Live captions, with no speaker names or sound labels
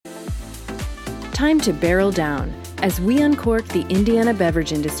Time to barrel down as we uncork the Indiana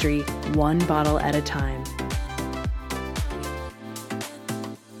beverage industry one bottle at a time.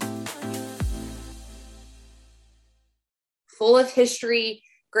 Full of history,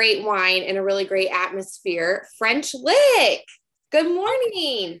 great wine, and a really great atmosphere, French Lick. Good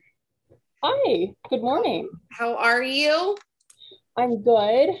morning. Hi, good morning. How are you? I'm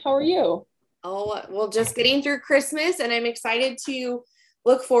good. How are you? Oh, well, just getting through Christmas, and I'm excited to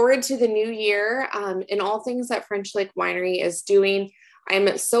look forward to the new year and all things that French Lick Winery is doing.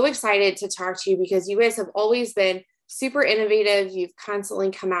 I'm so excited to talk to you because you guys have always been super innovative. You've constantly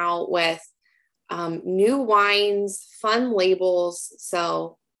come out with new wines, fun labels.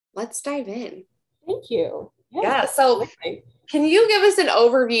 So let's dive in. Thank you. Yeah. So can you give us an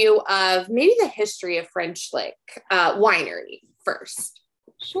overview of maybe the history of French Lick Winery first?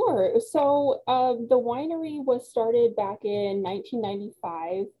 Sure. So the winery was started back in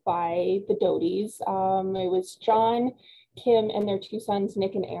 1995 by the Doties. It was John, Kim, and their two sons,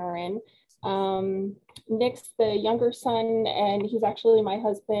 Nick and Aaron. Nick's the younger son, and he's actually my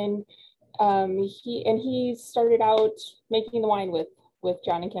husband. He started out making the wine with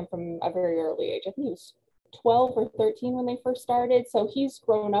John and Kim from a very early age. I think he was 12 or 13 when they first started. So he's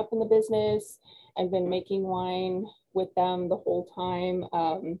grown up in the business and been making wine with them the whole time.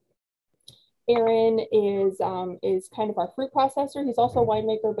 Aaron is kind of our fruit processor. He's also a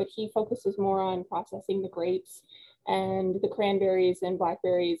winemaker, but he focuses more on processing the grapes and the cranberries and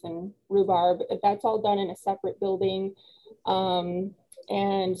blackberries and rhubarb. That's all done in a separate building.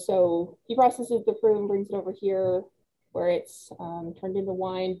 And so he processes the fruit and brings it over here where it's turned into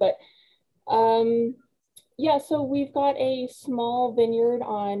wine. But yeah, so we've got a small vineyard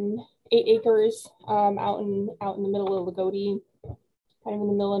on 8 acres out in the middle of Lagodi, kind of in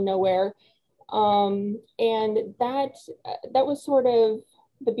the middle of nowhere. And that was sort of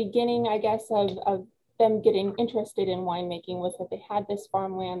the beginning, I guess, of them getting interested in winemaking, was that they had this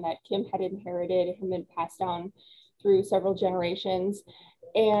farmland that Kim had inherited and been passed down through several generations.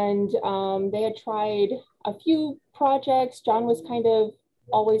 And they had tried a few projects. John was kind of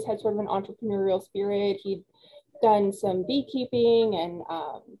always had sort of an entrepreneurial spirit. He'd done some beekeeping and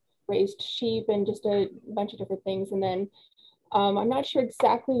raised sheep and just a bunch of different things. And then I'm not sure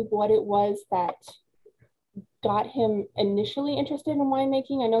exactly what it was that got him initially interested in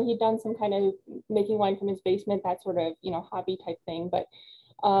winemaking. I know he'd done some kind of making wine from his basement, that sort of, hobby type thing. But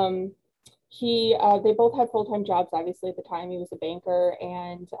they both had full-time jobs, obviously, at the time. He was a banker,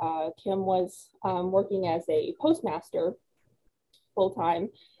 and Kim was working as a postmaster full-time.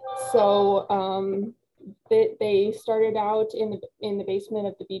 So they started out in the basement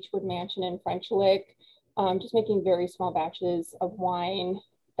of the Beechwood Mansion in French Lick, just making very small batches of wine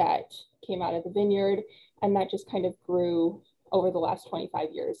that came out of the vineyard, and that just kind of grew over the last 25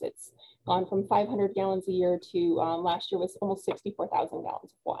 years. It's gone from 500 gallons a year to last year was almost 64,000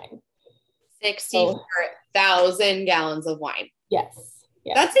 gallons of wine. 64,000 gallons of wine. Yes.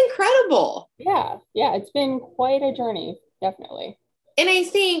 That's incredible. Yeah, it's been quite a journey, definitely. And I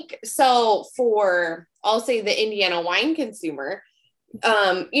think so for, I'll say, the Indiana wine consumer,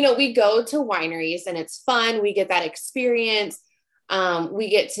 we go to wineries and it's fun. We get that experience. We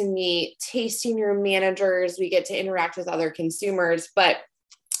get to meet tasting room managers. We get to interact with other consumers. But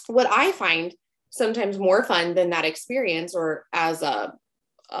what I find sometimes more fun than that experience, or as a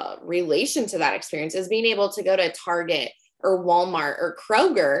relation to that experience, is being able to go to Target or Walmart or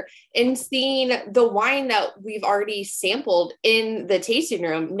Kroger and seeing the wine that we've already sampled in the tasting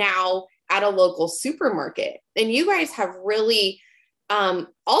room now at a local supermarket. And you guys have really,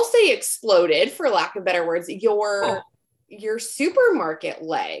 I'll say, exploded, for lack of better words, your supermarket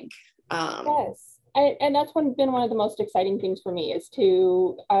leg. Yes. And that's been one of the most exciting things for me, is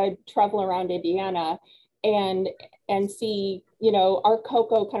to travel around Indiana and see, our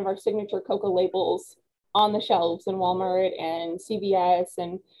cocoa, kind of our signature cocoa labels on the shelves in Walmart and CVS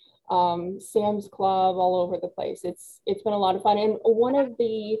and Sam's Club, all over the place. It's been a lot of fun. And one of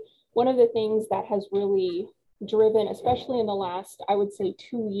the things that has really driven, especially in the last, I would say,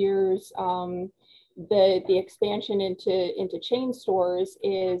 2 years, the expansion into chain stores,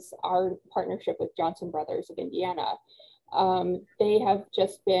 is our partnership with Johnson Brothers of Indiana. They have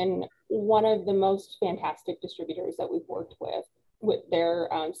just been one of the most fantastic distributors that we've worked with. Their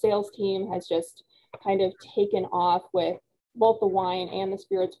sales team has just kind of taken off with both the wine and the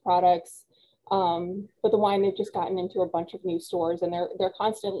spirits products. But the wine, they've just gotten into a bunch of new stores, and they're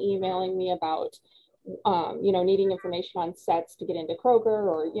constantly emailing me about needing information on sets to get into Kroger,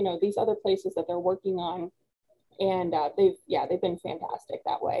 or these other places that they're working on. And they've been fantastic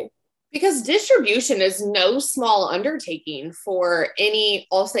that way. Because distribution is no small undertaking for any,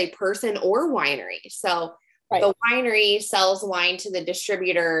 I'll say, person or winery. So Right. the winery sells wine to the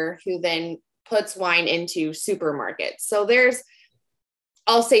distributor who then puts wine into supermarkets. So there's,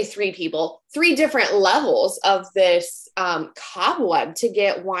 I'll say, three different levels of this cobweb to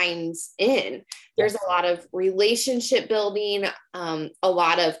get wines in. There's a lot of relationship building, a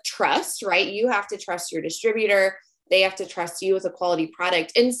lot of trust, right? You have to trust your distributor. They have to trust you with a quality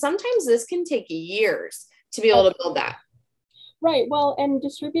product. And sometimes this can take years to be able to build that. Right. Well, and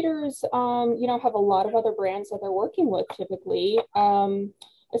distributors, have a lot of other brands that they're working with typically,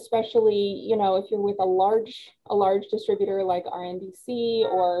 especially, if you're with a large distributor like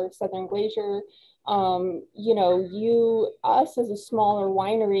RNDC or Southern Glacier, us as a smaller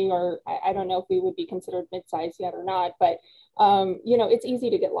winery, or I don't know if we would be considered mid-size yet or not, but it's easy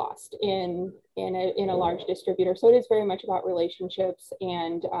to get lost in a large distributor. So it is very much about relationships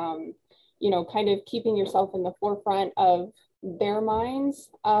and, kind of keeping yourself in the forefront of their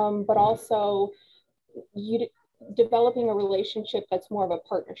minds, but also developing a relationship that's more of a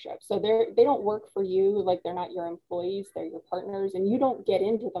partnership. So they don't work for you, like they're not your employees, they're your partners, and you don't get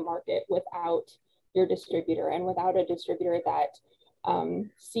into the market without your distributor and without a distributor that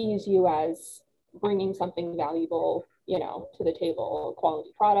sees you as bringing something valuable, to the table, a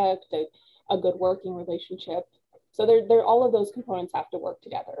quality product, a good working relationship. So they're all of those components have to work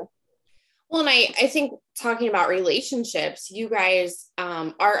together. Well, and I think talking about relationships, you guys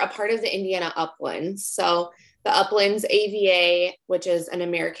are a part of the Indiana Uplands. So the Uplands AVA, which is an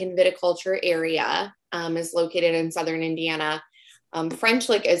American viticulture area, is located in Southern Indiana. French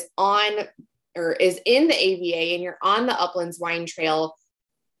Lick is in the AVA, and you're on the Uplands Wine Trail.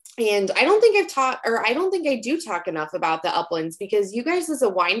 And I don't think I do talk enough about the Uplands, because you guys as a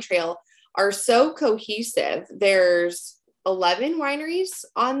wine trail are so cohesive. There's 11 wineries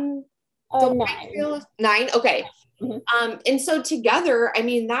on the 9. 9. Okay. Mm-hmm. And so together, I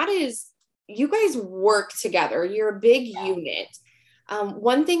mean, you guys work together. You're a big unit.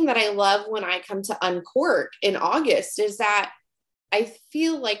 One thing that I love when I come to Uncork in August is that I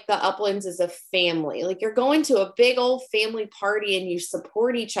feel like the Uplands is a family. Like you're going to a big old family party and you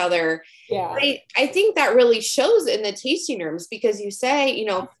support each other. Yeah. I think that really shows in the tasting rooms, because you say,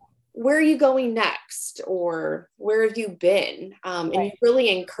 where are you going next? Or where have you been? And you really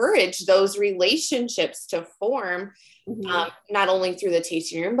encourage those relationships to form, not only through the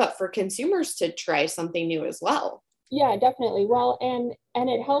tasting room, but for consumers to try something new as well. Yeah, definitely. Well, and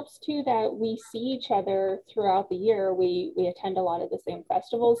it helps too that we see each other throughout the year. We attend a lot of the same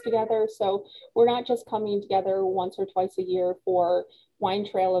festivals together. So we're not just coming together once or twice a year for wine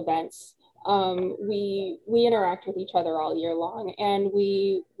trail events. We interact with each other all year long, and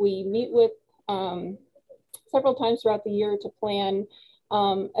we meet with several times throughout the year to plan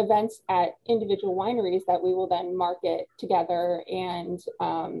events at individual wineries that we will then market together. And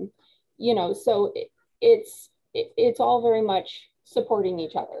so it's all very much supporting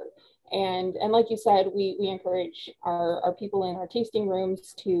each other. And like you said, we encourage our people in our tasting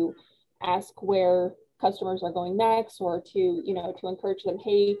rooms to ask where customers are going next, or to encourage them,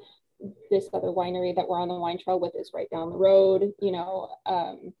 hey, this other winery that we're on the wine trail with is right down the road. We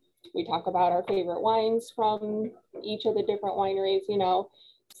talk about our favorite wines from each of the different wineries,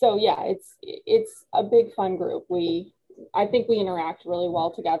 So yeah, it's a big fun group. I think we interact really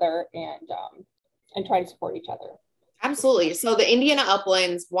well together and try to support each other. Absolutely. So the Indiana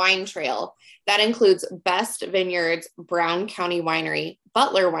Uplands Wine Trail, that includes Best Vineyards, Brown County Winery,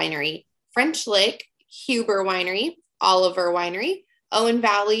 Butler Winery, French Lick, Huber Winery, Oliver Winery, Owen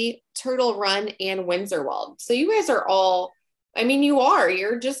Valley, Turtle Run, and Windsorwald. So you guys are all,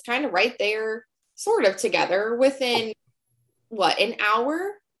 you're just kind of right there sort of together within an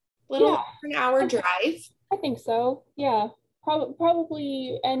hour? An hour drive? I think so. Yeah.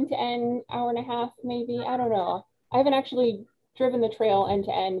 Probably end to end, hour and a half, maybe. I don't know. I haven't actually driven the trail end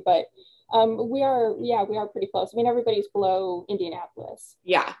to end, but we are pretty close. Everybody's below Indianapolis.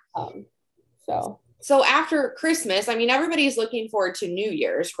 Yeah. So after Christmas, everybody's looking forward to New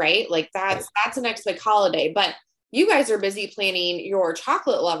Year's, right? Like that's the next big holiday, but you guys are busy planning your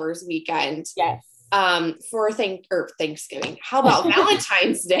chocolate lovers weekend. Yes. For Thanksgiving. How about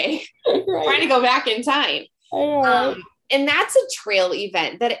Valentine's Day? Right. Trying to go back in time. I know. And that's a trail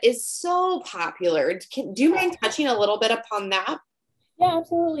event that is so popular. Do you mind touching a little bit upon that? Yeah,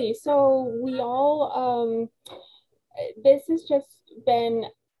 absolutely. So we all, this has just been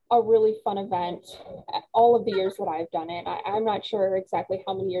a really fun event all of the years that I've done it. I'm not sure exactly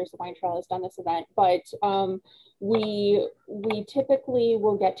how many years the Wine Trail has done this event, but we typically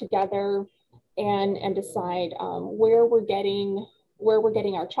will get together and decide where we're getting where we're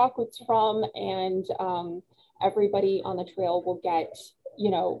getting our chocolates from, and everybody on the trail will get,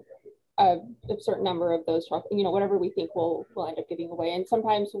 a certain number of those chocolates, whatever we think we'll end up giving away. And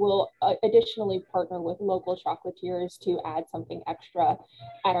sometimes we'll additionally partner with local chocolatiers to add something extra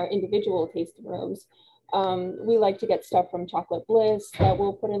at our individual tasting rooms. We like to get stuff from Chocolate Bliss that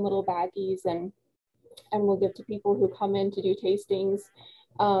we'll put in little baggies and we'll give to people who come in to do tastings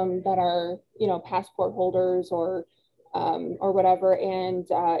that are, passport holders or whatever. And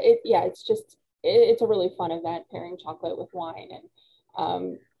it's a really fun event, pairing chocolate with wine,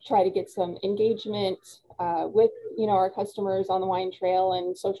 and try to get some engagement with, our customers on the wine trail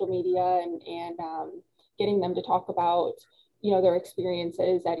and social media, and getting them to talk about, their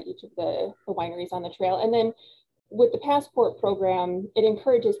experiences at each of the wineries on the trail. And then with the passport program, it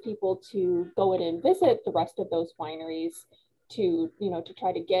encourages people to go in and visit the rest of those wineries to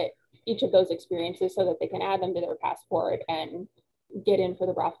try to get each of those experiences so that they can add them to their passport and get in for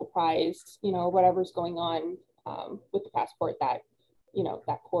the raffle prize, whatever's going on with the passport that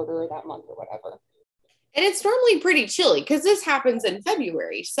quarter or that month or whatever. And it's normally pretty chilly because this happens in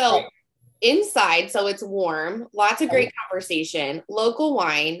February. So right. Inside, so it's warm, lots of great conversation, local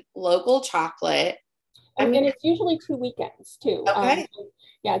wine, local chocolate. And it's usually 2 weekends too. Okay.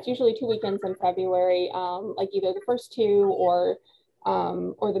 It's usually 2 weekends in February, like either the first two or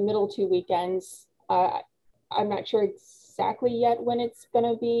the middle 2 weekends. I'm not sure exactly yet when it's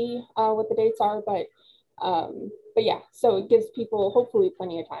going to be, what the dates are, but yeah, so it gives people hopefully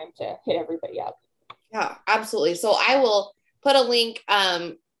plenty of time to hit everybody up. Yeah, absolutely. So I will put a link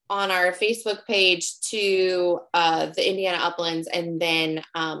on our Facebook page to the Indiana Uplands, and then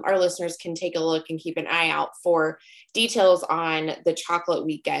our listeners can take a look and keep an eye out for details on the chocolate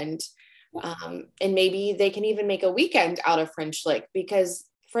weekend. And maybe they can even make a weekend out of French Lick, because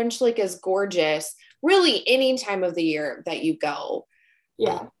French Lick is gorgeous really any time of the year that you go.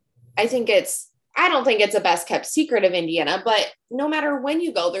 Yeah. I don't think it's a best kept secret of Indiana, but no matter when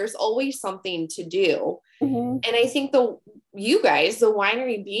you go, there's always something to do. Mm-hmm. And I think you guys, the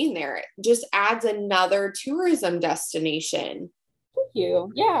winery being there, just adds another tourism destination. Thank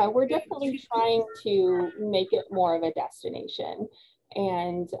you. Yeah, we're definitely trying to make it more of a destination,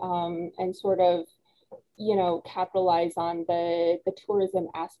 and sort of, capitalize on the tourism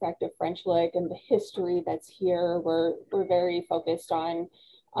aspect of French Lick and the history that's here. We're very focused on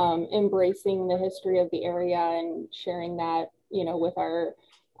embracing the history of the area and sharing that, with our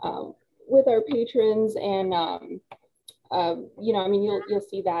patrons. And you'll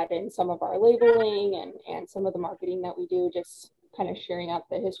see that in some of our labeling and some of the marketing that we do, just kind of sharing out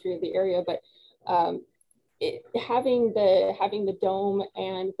the history of the area. But having the dome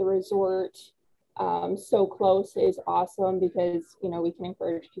and the resort so close is awesome, because we can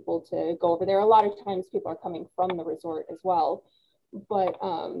encourage people to go over there. A lot of times people are coming from the resort as well, but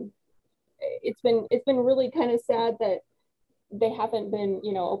it's been really kind of sad that they haven't been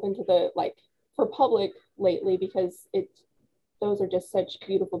open to the for public lately, because those are just such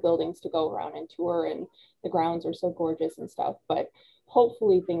beautiful buildings to go around and tour, and the grounds are so gorgeous and stuff. But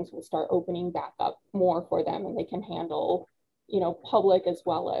hopefully things will start opening back up more for them, and they can handle public as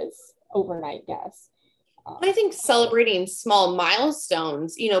well as overnight guests. I think celebrating small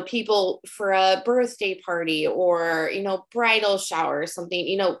milestones, people for a birthday party or, bridal shower or something,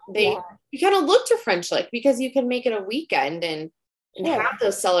 you kind of look to French Lick, because you can make it a weekend and have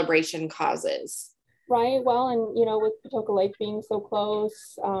those celebration causes. Right. Well, and, with Patoka Lake being so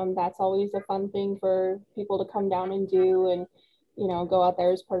close, that's always a fun thing for people to come down and do, and, go out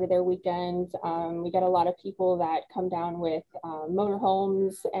there as part of their weekend. We get a lot of people that come down with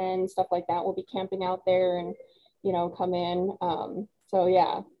motorhomes and stuff like that. We'll be camping out there and, come in. So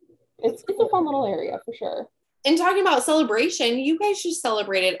yeah, it's a fun little area for sure. And talking about celebration, you guys just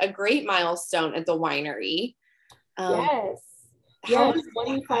celebrated a great milestone at the winery. Yes,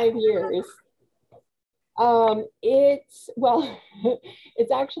 25 years. It's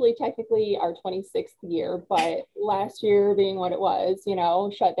actually technically our 26th year, but last year being what it was,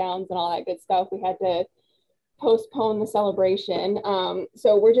 shutdowns and all that good stuff, we had to postpone the celebration.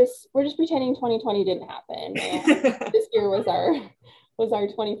 So we're just pretending 2020 didn't happen. And this year was our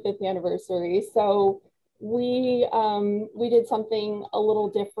 25th anniversary. So we did something a little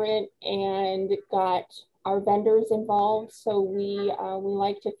different and got our vendors involved. So we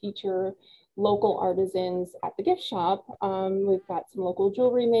like to feature local artisans at the gift shop. We've got some local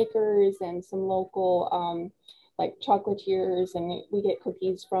jewelry makers and some local chocolatiers, and we get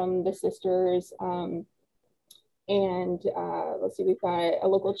cookies from the sisters. And let's see, we've got a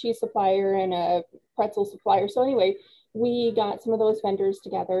local cheese supplier and a pretzel supplier. So anyway, we got some of those vendors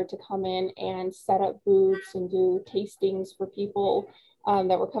together to come in and set up booths and do tastings for people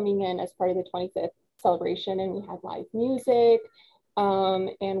that were coming in as part of the 25th celebration. And we had live music.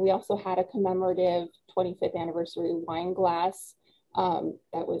 And we also had a commemorative 25th anniversary wine glass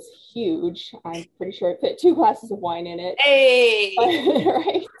that was huge. I'm pretty sure it fit 2 glasses of wine in it. Hey!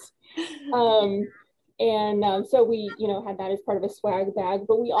 Right. So we, had that as part of a swag bag,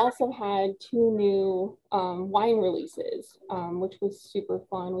 but we also had 2 new wine releases, which was super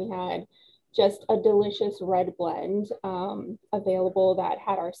fun. We had just a delicious red blend available that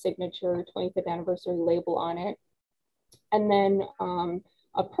had our signature 25th anniversary label on it. And then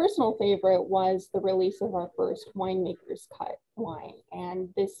a personal favorite was the release of our first Winemaker's Cut wine. And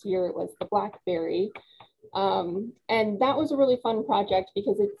this year it was the Blackberry. And that was a really fun project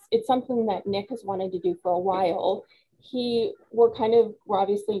because it's something that Nick has wanted to do for a while. We're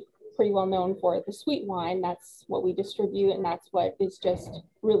obviously pretty well known for the sweet wine. That's what we distribute, and that's what is just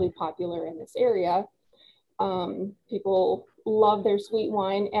really popular in this area. People love their sweet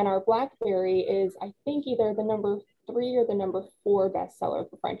wine, and our Blackberry is, I think, either the number 3 or the number 4 bestseller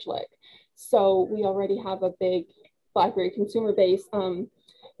for French Lick. So we already have a big Blackberry consumer base.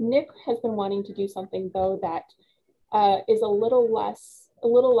 Nick has been wanting to do something though that is a little less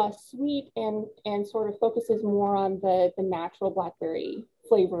sweet and sort of focuses more on the natural Blackberry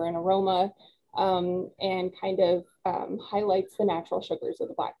flavor and aroma, and kind of highlights the natural sugars of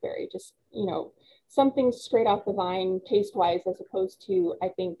the Blackberry. Just, something straight off the vine taste wise, as opposed to, I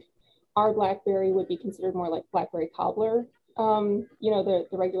think our Blackberry would be considered more like Blackberry cobbler, the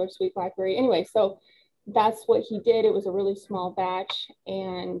regular sweet Blackberry. Anyway, so that's what he did. It was a really small batch,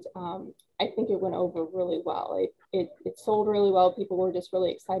 and I think it went over really well. It sold really well. People were just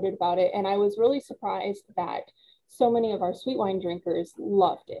really excited about it. And I was really surprised that so many of our sweet wine drinkers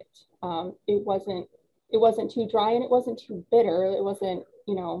loved it. It wasn't too dry, and it wasn't too bitter. It wasn't,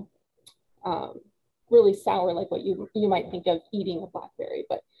 really sour like what you might think of eating a Blackberry.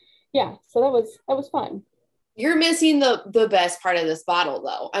 But yeah, so that was fun. You're missing the best part of this bottle,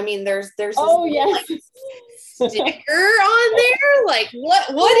 though. I mean, there's this yes. sticker on there. Like,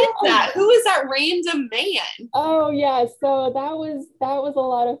 what is that? Who is that random man? Oh yeah, so that was a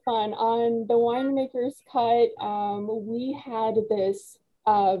lot of fun. On the Winemaker's Cut, we had this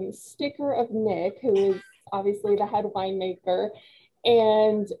sticker of Nick, who is obviously the head winemaker.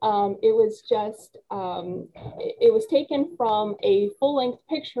 And it was just, it was taken from a full-length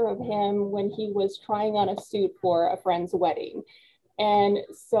picture of him when he was trying on a suit for a friend's wedding. And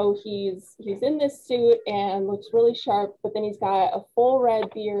so he's in this suit and looks really sharp, but then he's got a full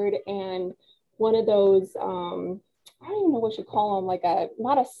red beard and one of those, I don't even know what you call them, like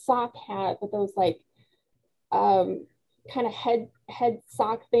not a sock hat, but those like kind of head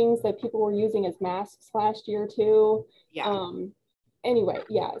sock things that people were using as masks last year too. Yeah. Anyway,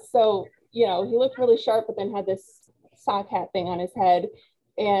 yeah, so, he looked really sharp, but then had this sock hat thing on his head.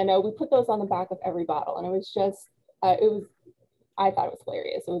 And we put those on the back of every bottle. And it was just, I thought it was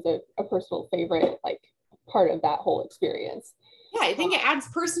hilarious. It was a personal favorite, like, part of that whole experience. Yeah, I think it adds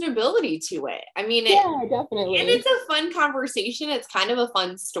personability to it. I mean, yeah, definitely. And it's a fun conversation. It's kind of a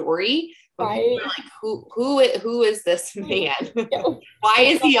fun story. Right. Like, who is this man? Yeah. Why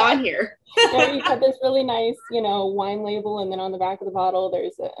is he on here? Yeah, you got this really nice, wine label, and then on the back of the bottle,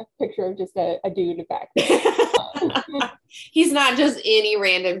 there's a picture of just a dude back there. He's not just any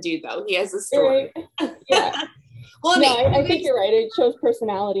random dude, though. He has a story. Right. Yeah. Well, no, I think you're right. It shows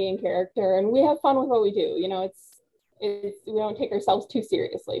personality and character, and we have fun with what we do. We don't take ourselves too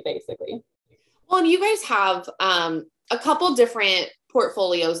seriously, basically. Well, and you guys have a couple different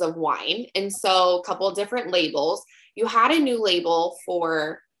portfolios of wine, and so a couple different labels. You had a new label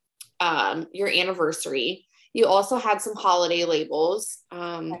for your anniversary. You also had some holiday labels.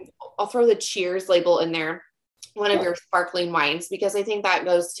 I'll throw the Cheers label in there, one of your sparkling wines, because I think that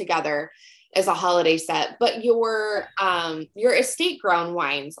goes together as a holiday set. But your estate grown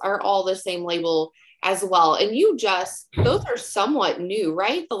wines are all the same label as well. And those are somewhat new,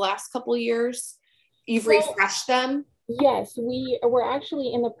 right? The last couple of years, you've refreshed them. Yes, we're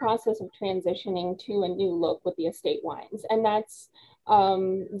actually in the process of transitioning to a new look with the estate wines. And that's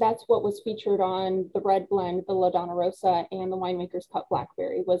what was featured on the red blend, the La Donna Rosa, and the Winemaker's Cut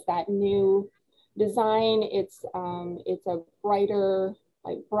Blackberry, was that new design. It's a brighter,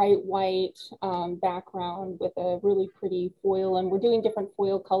 like bright white background with a really pretty foil. And we're doing different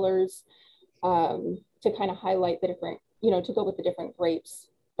foil colors to kind of highlight the different, to go with the different grapes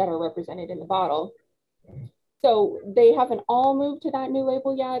that are represented in the bottle. So they haven't all moved to that new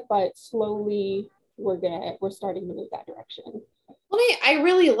label yet, but slowly we're starting to move that direction. Well, I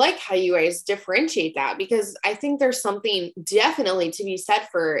really like how you guys differentiate that, because I think there's something definitely to be said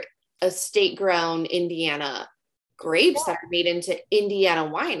for estate grown Indiana grapes that are made into Indiana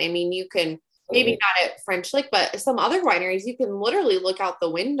wine. I mean, you can, maybe not at French Lick, but some other wineries, you can literally look out the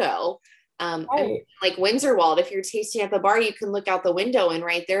window. And Right. like Windsor Wald, if you're tasting at the bar, you can look out the window and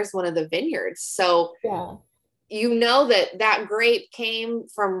right there's one of the vineyards. So Yeah. you know that that grape came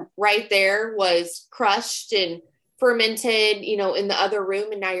from right there, was crushed and fermented, you know, in the other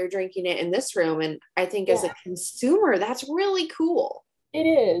room, and now you're drinking it in this room. And I think as a Yeah. consumer, that's really cool. It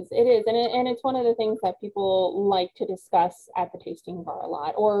is, and it's one of the things that people like to discuss at the tasting bar a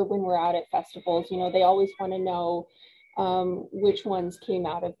lot, or when we're out at festivals. You know, they always want to know which ones came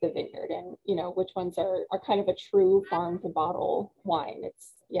out of the vineyard, and you know which ones are kind of a true farm to bottle wine.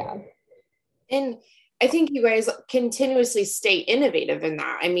 It's yeah. And I think you guys continuously stay innovative in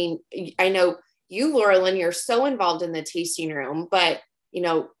that. I mean, I know you, Laurelyn, you're so involved in the tasting room, but you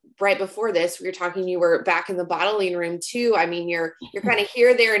know, right before this, we were talking, you were back in the bottling room too. I mean, you're kind of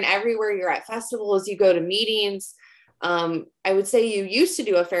here, there, and everywhere. You're at festivals, you go to meetings. I would say you used to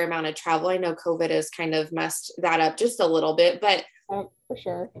do a fair amount of travel. I know COVID has kind of messed that up just a little bit, but For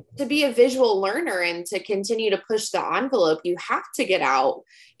sure. to be a visual learner and to continue to push the envelope, you have to get out.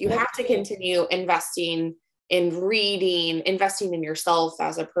 You have to continue investing in reading, investing in yourself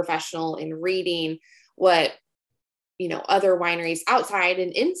as a professional, in reading what, you know, other wineries outside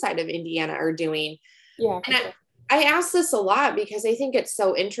and inside of Indiana are doing. Yeah. And I ask this a lot because I think it's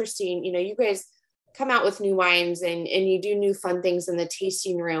so interesting. You know, you guys come out with new wines and you do new fun things in the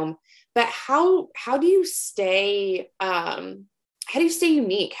tasting room, but how do you stay how do you stay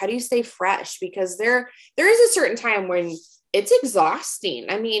unique? How do you stay fresh? Because there is a certain time when it's exhausting.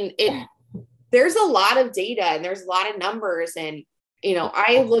 I mean, there's a lot of data and there's a lot of numbers, and you know,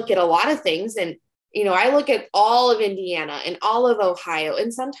 I look at a lot of things, and you know, I look at all of Indiana and all of Ohio,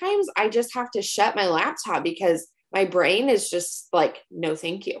 and sometimes I just have to shut my laptop because my brain is just like, no,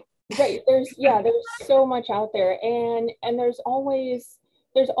 thank you. Right. There's so much out there, and there's always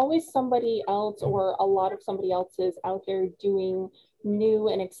somebody else or a lot of somebody else's out there doing new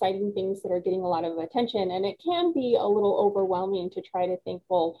and exciting things that are getting a lot of attention, and it can be a little overwhelming to try to think,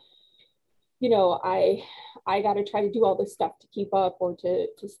 well, you know, I got to try to do all this stuff to keep up or to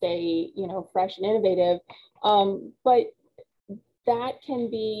stay, you know, fresh and innovative. But that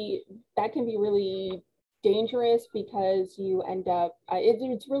can be really dangerous because you end up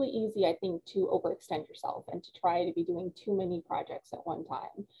it's really easy, I think, to overextend yourself and to try to be doing too many projects at one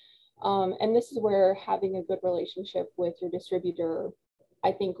time. And this is where having a good relationship with your distributor,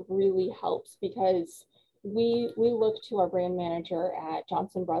 I think, really helps, because we look to our brand manager at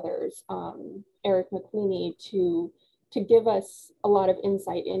Johnson Brothers, Eric McQueenie, to give us a lot of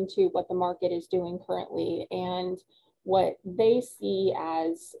insight into what the market is doing currently and what they see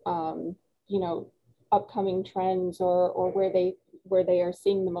as you know, upcoming trends, or where they are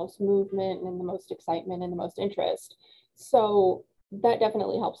seeing the most movement and the most excitement and the most interest. So that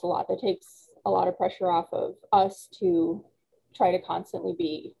definitely helps a lot. That takes a lot of pressure off of us to try to constantly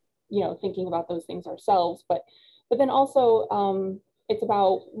be, you know, thinking about those things ourselves. But then also it's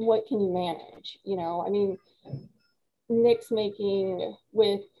about what can you manage. You know, I mean, Nick's making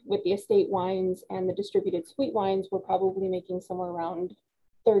with the estate wines and the distributed sweet wines, we're probably making somewhere around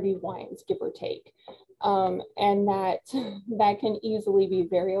 30 wines, give or take. And that can easily be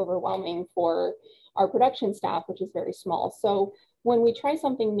very overwhelming for our production staff, which is very small. So when we try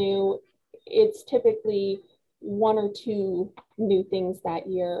something new, it's typically one or two new things that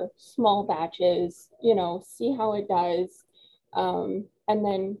year, small batches, you know, see how it does, and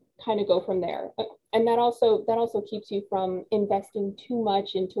then kind of go from there. And that also keeps you from investing too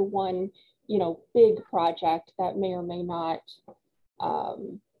much into one, you know, big project that may or may not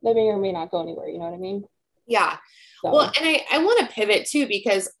go anywhere. You know what I mean? Yeah. So Well, and I want to pivot too,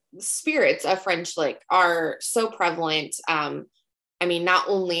 because spirits of French Lick are so prevalent. I mean, not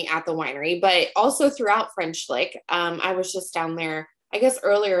only at the winery, but also throughout French Lick. I was just down there, I guess,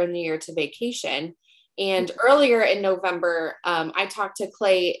 earlier in the year to vacation. And earlier in November, I talked to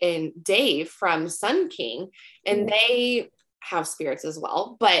Clay and Dave from Sun King, and they have spirits as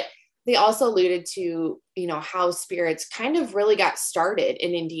well. But they also alluded to, you know, how spirits kind of really got started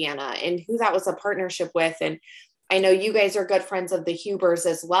in Indiana and who that was a partnership with. And I know you guys are good friends of the Hubers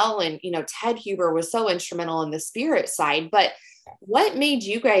as well. And, you know, Ted Huber was so instrumental in the spirit side. But what made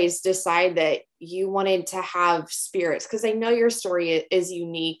you guys decide that you wanted to have spirits? Because I know your story is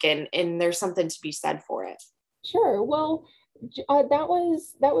unique, and there's something to be said for it. sure. Well, that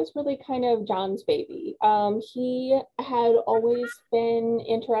was really kind of John's baby. He had always been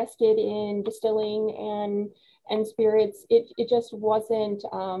interested in distilling and spirits, it just wasn't,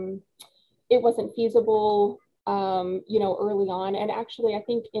 it wasn't feasible, early on. And actually, I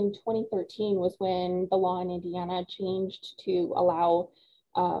think in 2013 was when the law in Indiana changed to allow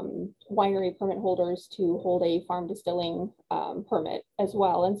winery permit holders to hold a farm distilling permit as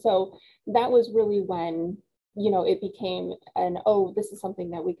well. And so that was really when, it became this is something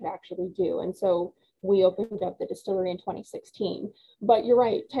that we could actually do. And so we opened up the distillery in 2016. But you're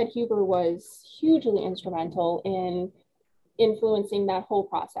right, Ted Huber was hugely instrumental in influencing that whole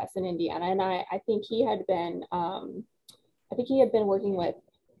process in Indiana. And I think he had been, working with,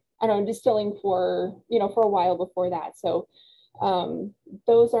 distilling for a while before that. So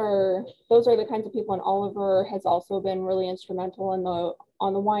those are the kinds of people. And Oliver has also been really instrumental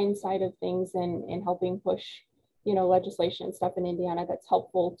on the wine side of things and in helping push, legislation and stuff in Indiana that's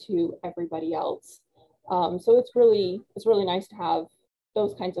helpful to everybody else. So it's really nice to have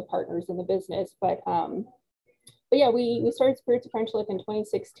those kinds of partners in the business. But yeah, we started Spirits of French Lick in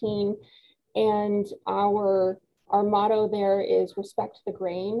 2016, and our motto there is respect the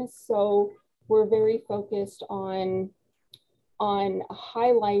grain. So we're very focused on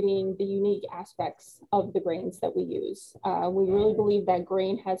highlighting the unique aspects of the grains that we use. We really believe that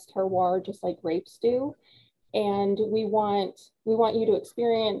grain has terroir just like grapes do. And we want you to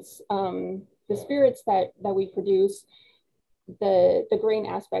experience the spirits that we produce, the grain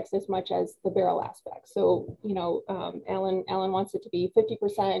aspects as much as the barrel aspects. So, Alan wants it to be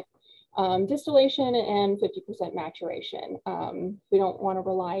 50% distillation and 50% maturation. We don't want to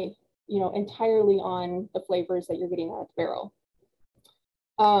rely, entirely on the flavors that you're getting out of the barrel.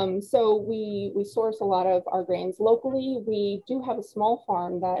 So we source a lot of our grains locally. We do have a small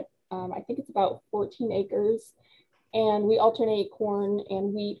farm that I think it's about 14 acres, and we alternate corn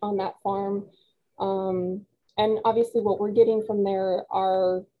and wheat on that farm. And obviously what we're getting from there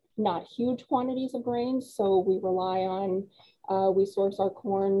are not huge quantities of grains. So we rely on, we source our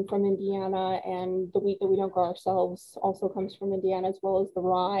corn from Indiana, and the wheat that we don't grow ourselves also comes from Indiana, as well as the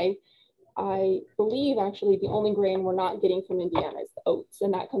rye. I believe actually the only grain we're not getting from Indiana is the oats,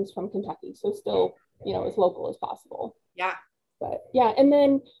 and that comes from Kentucky. So still, as local as possible. Yeah. But yeah, and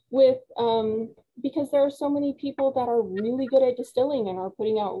then with, because there are so many people that are really good at distilling and are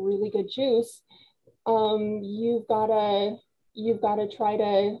putting out really good juice, you've got to try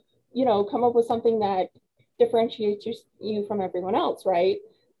to, come up with something that differentiates you from everyone else, right?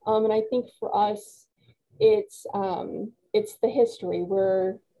 And I think for us, it's the history.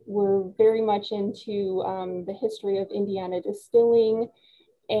 We're very much into the history of Indiana distilling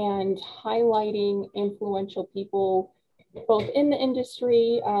and highlighting influential people, both in the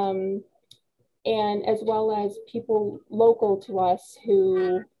industry and as well as people local to us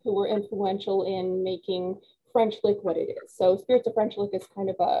who were influential in making French Lick what it is. So Spirits of French Lick is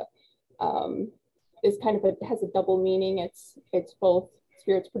has a double meaning. It's both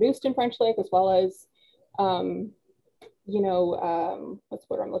spirits produced in French Lick as well as what's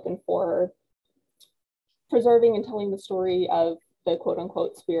what I'm looking for, preserving and telling the story of the quote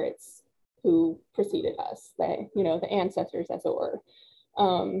unquote spirits who preceded us, the ancestors, as it were.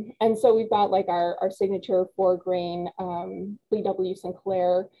 And so we've got like our signature 4-grain. Lee W.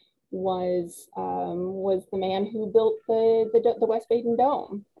 Sinclair was the man who built the West Baden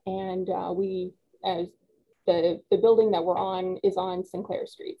Dome, and the building that we're on is on Sinclair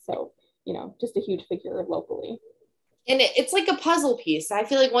Street. So just a huge figure locally. And it's like a puzzle piece. I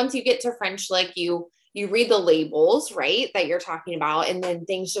feel like once you get to French Lick, you read the labels, right, that you're talking about, and then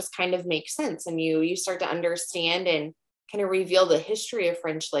things just kind of make sense, and you start to understand and kind of reveal the history of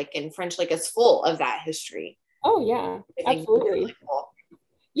French Lick, and French Lick is full of that history. Oh yeah, absolutely. Really cool.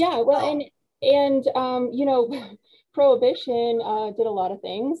 Yeah, well, and Prohibition did a lot of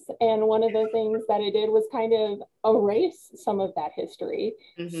things, and one of the things that it did was kind of erase some of that history.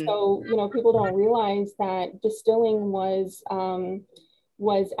 Mm-hmm. So people don't realize that distilling was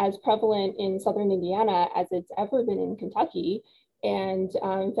as prevalent in southern Indiana as it's ever been in Kentucky. And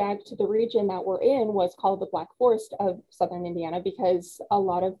in fact, the region that we're in was called the Black Forest of southern Indiana because a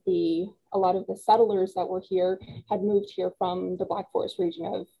lot of the settlers that were here had moved here from the Black Forest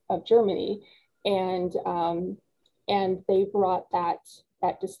region of Germany, and they brought that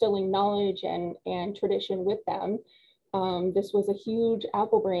distilling knowledge and tradition with them. This was a huge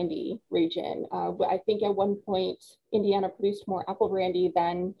apple brandy region. I think at one point Indiana produced more apple brandy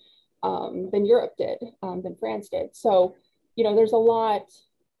than Europe did, than France did. So there's a lot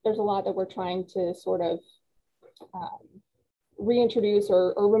that we're trying to sort of reintroduce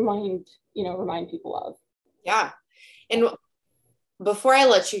or remind people of. Yeah. And before I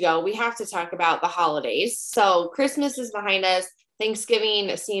let you go, we have to talk about the holidays. So Christmas is behind us.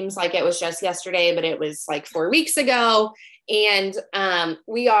 Thanksgiving seems like it was just yesterday, but it was like 4 weeks ago. And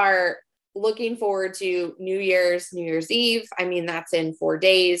we are looking forward to New Year's Eve. I mean, that's in 4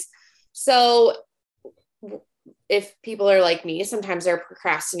 days. So if people are like me, sometimes they're a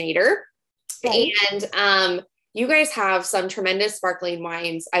procrastinator. Right. And you guys have some tremendous sparkling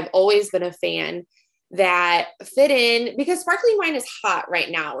wines. I've always been a fan that fit in because sparkling wine is hot right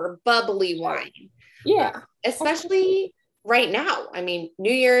now, or bubbly wine. Yeah. Especially right now. I mean,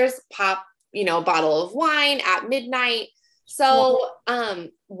 New Year's, pop, bottle of wine at midnight. So,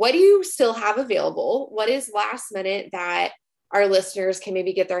 what do you still have available? What is last minute that our listeners can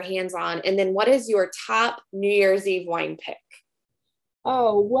maybe get their hands on? And then what is your top New Year's Eve wine pick?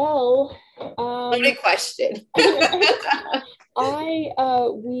 Oh, well, loaded question.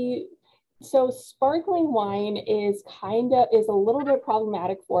 So sparkling wine is a little bit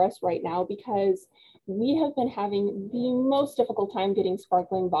problematic for us right now because we have been having the most difficult time getting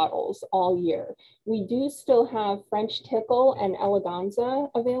sparkling bottles all year. We do still have French Tickle and Eleganza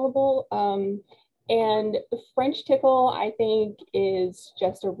available. And French Tickle, I think, is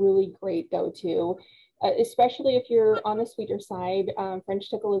just a really great go-to, especially if you're on the sweeter side. French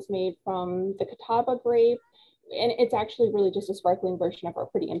Tickle is made from the Catawba grape, and it's actually really just a sparkling version of our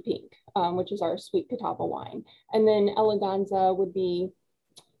Pretty in Pink, which is our sweet Catawba wine. And then Eleganza would be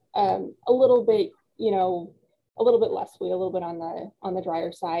a little bit less sweet, a little bit on the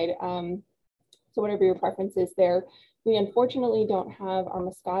drier side. So whatever your preference is there. We unfortunately don't have our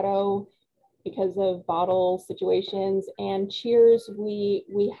Moscato because of bottle situations. And Cheers,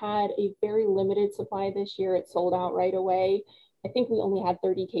 we had a very limited supply this year. It sold out right away. I think we only had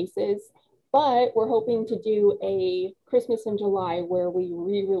 30 cases, but we're hoping to do a Christmas in July where we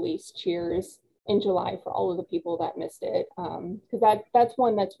re-release Cheers in July for all of the people that missed it. Because that's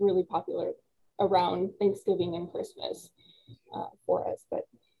one that's really popular around Thanksgiving and Christmas for us. But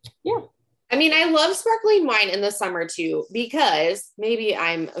yeah. I mean, I love sparkling wine in the summer too, because maybe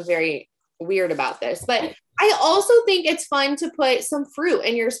I'm very weird about this, but I also think it's fun to put some fruit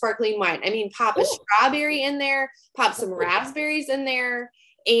in your sparkling wine. I mean, pop a strawberry in there, pop some raspberries in there,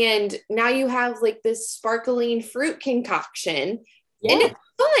 and now you have like this sparkling fruit concoction. Yeah. And it's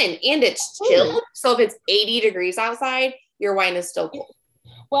fun and it's chilled. So if it's 80 degrees outside, your wine is still cold.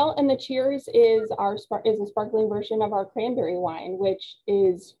 Well, and the Cheers is a sparkling version of our cranberry wine, which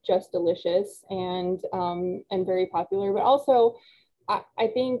is just delicious and very popular. But also, I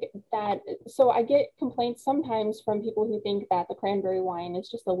think that, so I get complaints sometimes from people who think that the cranberry wine is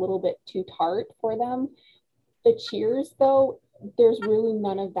just a little bit too tart for them. The Cheers, though, there's really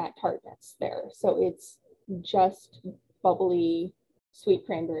none of that tartness there. So it's just bubbly, sweet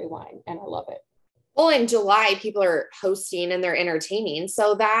cranberry wine, and I love it. Well, in July, people are hosting and they're entertaining.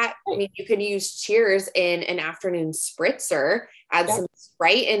 So that, I mean, you could use Cheers in an afternoon spritzer, add some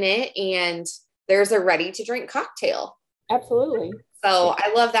Sprite in it, and there's a ready to drink cocktail. Absolutely. So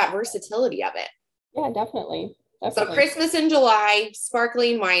I love that versatility of it. Yeah, definitely. So Christmas in July,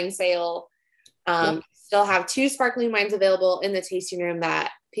 sparkling wine sale. Still have 2 sparkling wines available in the tasting room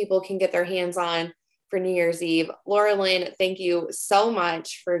that people can get their hands on for New Year's Eve. Laura Lynn, thank you so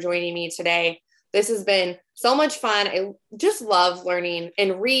much for joining me today. This has been so much fun. I just love learning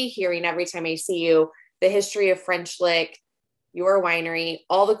and rehearing every time I see you, the history of French Lick, your winery,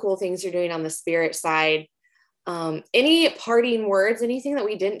 all the cool things you're doing on the spirit side. Any parting words, anything that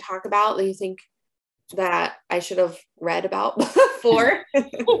we didn't talk about that you think that I should have read about before?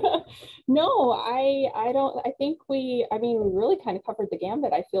 No, I don't. I think we really kind of covered the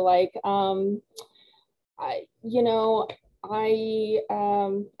gambit. I feel like,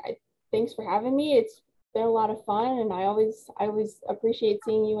 thanks for having me. It's been a lot of fun, and I always appreciate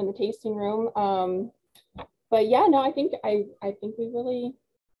seeing you in the tasting room. But yeah, no, I think we really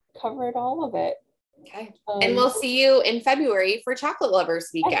covered all of it. Okay. And we'll see you in February for Chocolate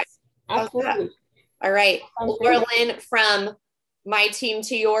Lovers Weekend. Yes, absolutely. All right. Laura Lynn, from my team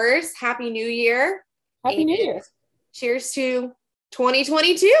to yours, Happy New Year. Happy New Year. Cheers to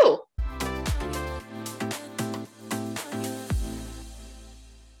 2022.